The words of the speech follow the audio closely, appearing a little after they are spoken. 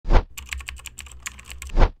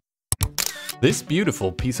This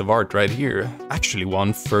beautiful piece of art right here actually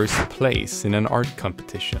won first place in an art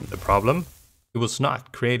competition. The problem? It was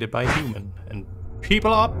not created by a human, and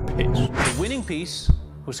people are pissed. The winning piece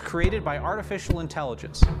was created by artificial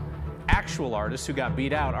intelligence. Actual artists who got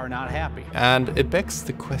beat out are not happy. And it begs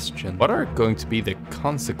the question, what are going to be the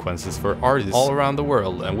consequences for artists all around the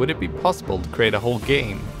world? And would it be possible to create a whole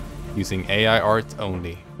game using AI art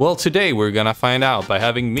only? Well, today we're gonna find out by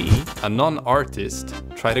having me, a non-artist,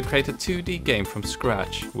 try to create a 2D game from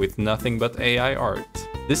scratch with nothing but AI art.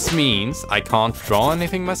 This means I can't draw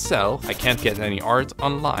anything myself, I can't get any art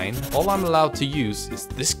online. All I'm allowed to use is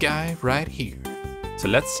this guy right here. So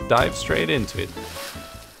let's dive straight into it.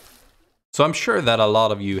 So I'm sure that a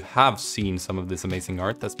lot of you have seen some of this amazing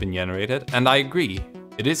art that's been generated, and I agree,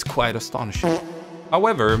 it is quite astonishing.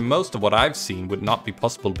 However, most of what I've seen would not be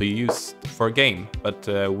possible to be used for a game, but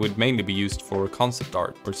would mainly be used for concept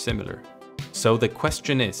art or similar. So the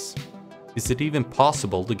question is it even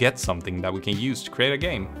possible to get something that we can use to create a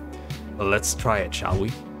game? Well, let's try it, shall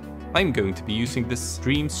we? I'm going to be using this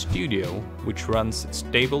Dream Studio, which runs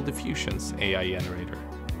Stable Diffusion's AI generator.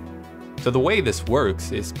 So the way this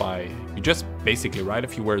works is you just basically write a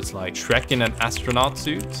few words like Shrek in an astronaut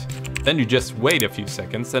suit, then you just wait a few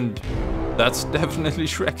seconds and that's definitely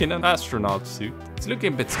Shrek in an astronaut suit. It's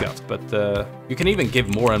looking a bit scuffed, but you can even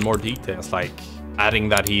give more and more details, like adding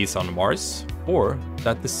that he's on Mars, or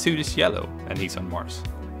that the suit is yellow and he's on Mars.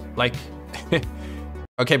 Like,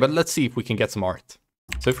 okay, but let's see if we can get some art.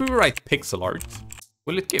 So if we write pixel art,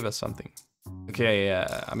 will it give us something? Okay,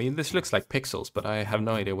 I mean, this looks like pixels, but I have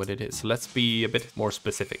no idea what it is. So let's be a bit more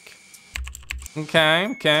specific.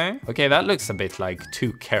 Okay, that looks a bit like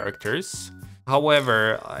 2 characters.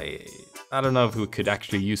 However, I don't know if we could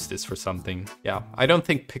actually use this for something. Yeah, I don't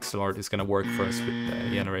think pixel art is gonna work for us with the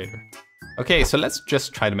generator. Okay, so let's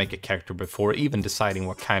just try to make a character before even deciding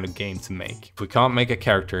what kind of game to make. If we can't make a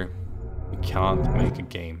character, we can't make a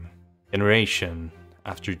game. Generation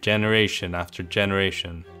after generation after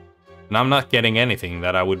generation. And I'm not getting anything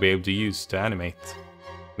that I would be able to use to animate.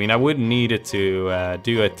 I mean, I would need it to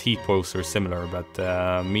do a T-pose or similar,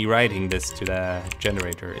 but me writing this to the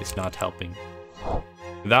generator is not helping.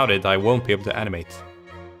 Without it, I won't be able to animate.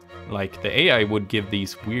 Like, the AI would give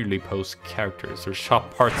these weirdly posed characters or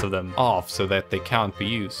chop parts of them off so that they can't be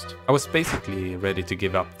used. I was basically ready to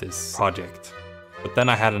give up this project, but then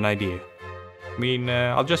I had an idea. I mean,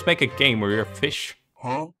 I'll just make a game where you're a fish.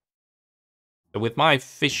 Huh? With my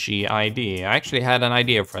fishy idea, I actually had an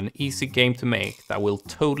idea for an easy game to make that will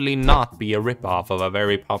totally not be a ripoff of a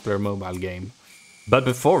very popular mobile game. But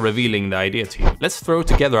before revealing the idea to you, let's throw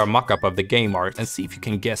together a mock-up of the game art and see if you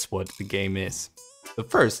can guess what the game is. So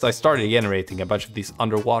first, I started generating a bunch of these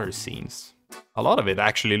underwater scenes. A lot of it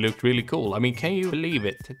actually looked really cool. I mean, can you believe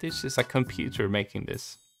it? This is a computer making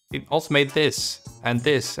this. It also made this, and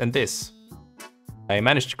this, and this. I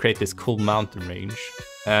managed to create this cool mountain range.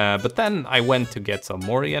 But then I went to get some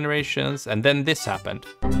more generations, and then this happened.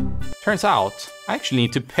 Turns out, I actually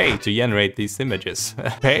need to pay to generate these images.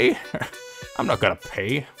 Pay? I'm not gonna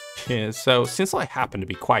pay. Yeah, so, since I happen to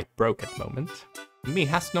be quite broke at the moment, me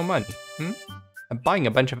has no money, And buying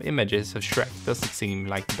a bunch of images of Shrek doesn't seem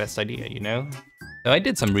like the best idea, you know? So I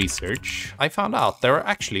did some research. I found out there are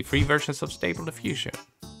actually free versions of Stable Diffusion.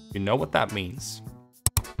 You know what that means.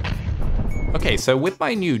 Okay, so with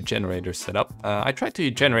my new generator setup, I tried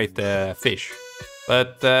to generate the fish,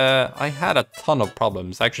 but I had a ton of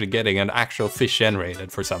problems actually getting an actual fish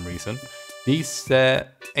generated for some reason. These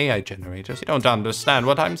AI generators don't understand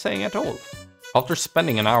what I'm saying at all. After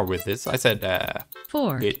spending an hour with this, I said,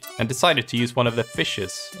 4. It, and decided to use one of the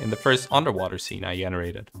fishes in the first underwater scene I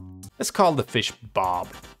generated. Let's call the fish Bob.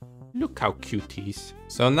 Look how cute he is.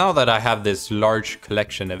 So now that I have this large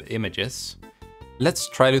collection of images, let's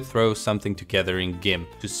try to throw something together in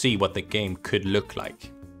GIMP to see what the game could look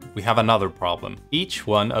like. We have another problem. Each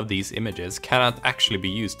one of these images cannot actually be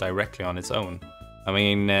used directly on its own. I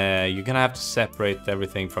mean, you're gonna have to separate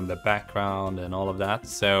everything from the background and all of that,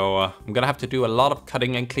 so I'm gonna have to do a lot of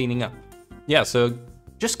cutting and cleaning up. Yeah, so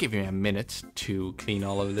just give me a minute to clean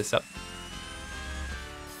all of this up.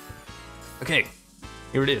 Okay,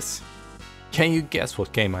 here it is. Can you guess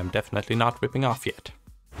what game I'm definitely not ripping off yet?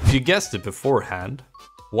 If you guessed it beforehand,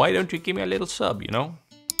 why don't you give me a little sub, you know?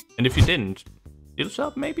 And if you didn't, little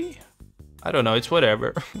sub maybe? I don't know, it's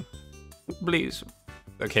whatever. Please.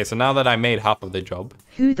 Okay, so now that I made half of the job.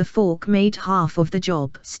 Who the fork made half of the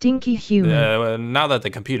job? Stinky human. Now that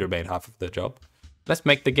the computer made half of the job, let's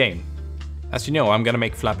make the game. As you know, I'm gonna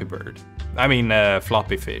make Floppy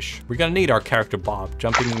Fish. We're gonna need our character Bob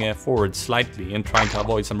jumping forward slightly and trying to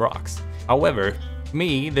avoid some rocks. However,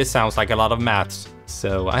 this sounds like a lot of maths.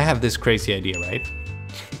 So I have this crazy idea, right?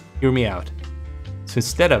 Hear me out. So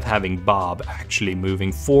instead of having Bob actually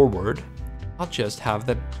moving forward, I'll just have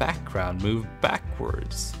the background move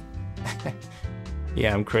backwards.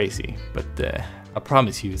 Yeah, I'm crazy, but I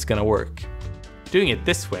promise you it's gonna work. Doing it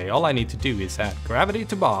this way, all I need to do is add gravity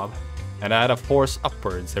to Bob and add a force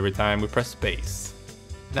upwards every time we press space.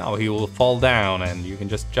 Now he will fall down and you can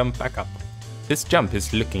just jump back up. This jump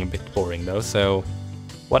is looking a bit boring though, so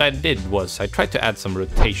what I did was I tried to add some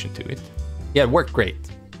rotation to it. Yeah, it worked great,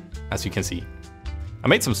 as you can see. I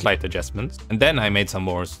made some slight adjustments, and then I made some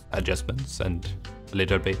more adjustments and a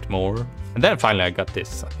little bit more. And then finally I got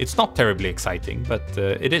this. It's not terribly exciting, but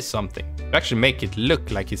it is something. To actually make it look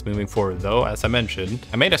like he's moving forward though, as I mentioned,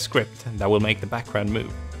 I made a script that will make the background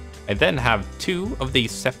move. I then have 2 of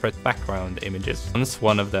these separate background images. Once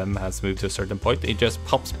one of them has moved to a certain point, it just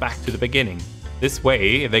pops back to the beginning. This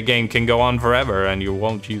way, the game can go on forever and you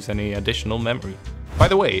won't use any additional memory. By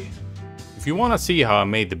the way, if you want to see how I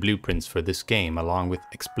made the blueprints for this game along with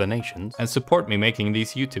explanations and support me making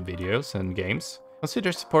these YouTube videos and games,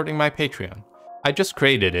 consider supporting my Patreon. I just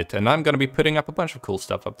created it and I'm gonna be putting up a bunch of cool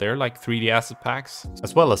stuff up there, like 3D asset packs,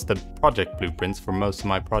 as well as the project blueprints for most of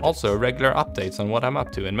my projects. Also regular updates on what I'm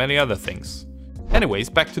up to and many other things. Anyways,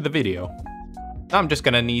 back to the video. Now I'm just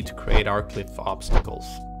gonna need to create our cliff obstacles.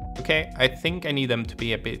 Okay, I think I need them to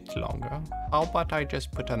be a bit longer. How about I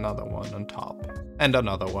just put another one on top? And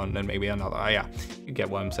another one, and maybe another. Ah, yeah, you get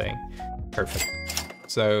what I'm saying. Perfect.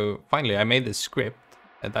 So finally I made this script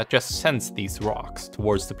that just sends these rocks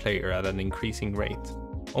towards the player at an increasing rate.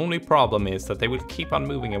 Only problem is that they will keep on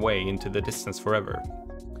moving away into the distance forever.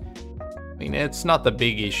 I mean, it's not a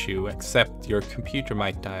big issue, except your computer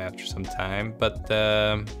might die after some time, but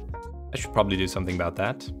I should probably do something about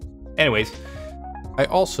that. Anyways, I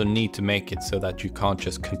also need to make it so that you can't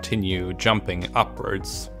just continue jumping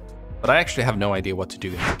upwards. But I actually have no idea what to do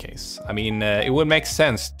in that case. I mean, it would make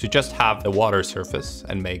sense to just have the water surface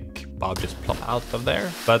and make Bob just plop out of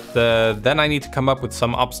there. But then I need to come up with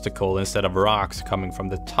some obstacle instead of rocks coming from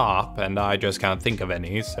the top, and I just can't think of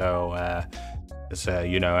any, so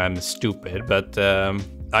you know, I'm stupid. But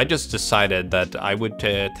I just decided that I would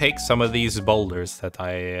take some of these boulders that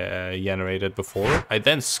I generated before. I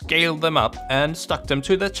then scaled them up and stuck them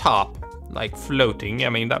to the top, like floating. I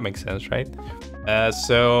mean, that makes sense, right?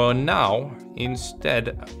 So now,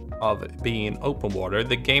 instead of being in open water,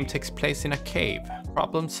 the game takes place in a cave.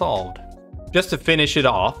 Problem solved. Just to finish it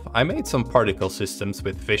off, I made some particle systems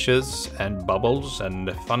with fishes and bubbles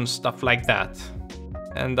and fun stuff like that.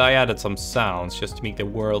 And I added some sounds just to make the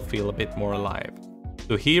world feel a bit more alive.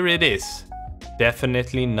 So here it is.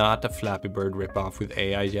 Definitely not a Flappy Bird ripoff with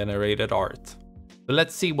AI generated art. So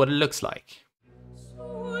let's see what it looks like.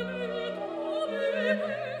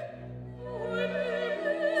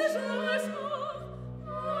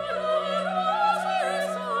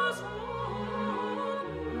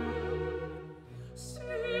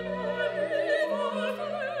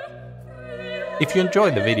 If you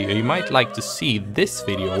enjoyed the video, you might like to see this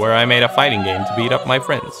video where I made a fighting game to beat up my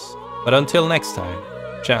friends. But until next time,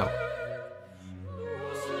 ciao.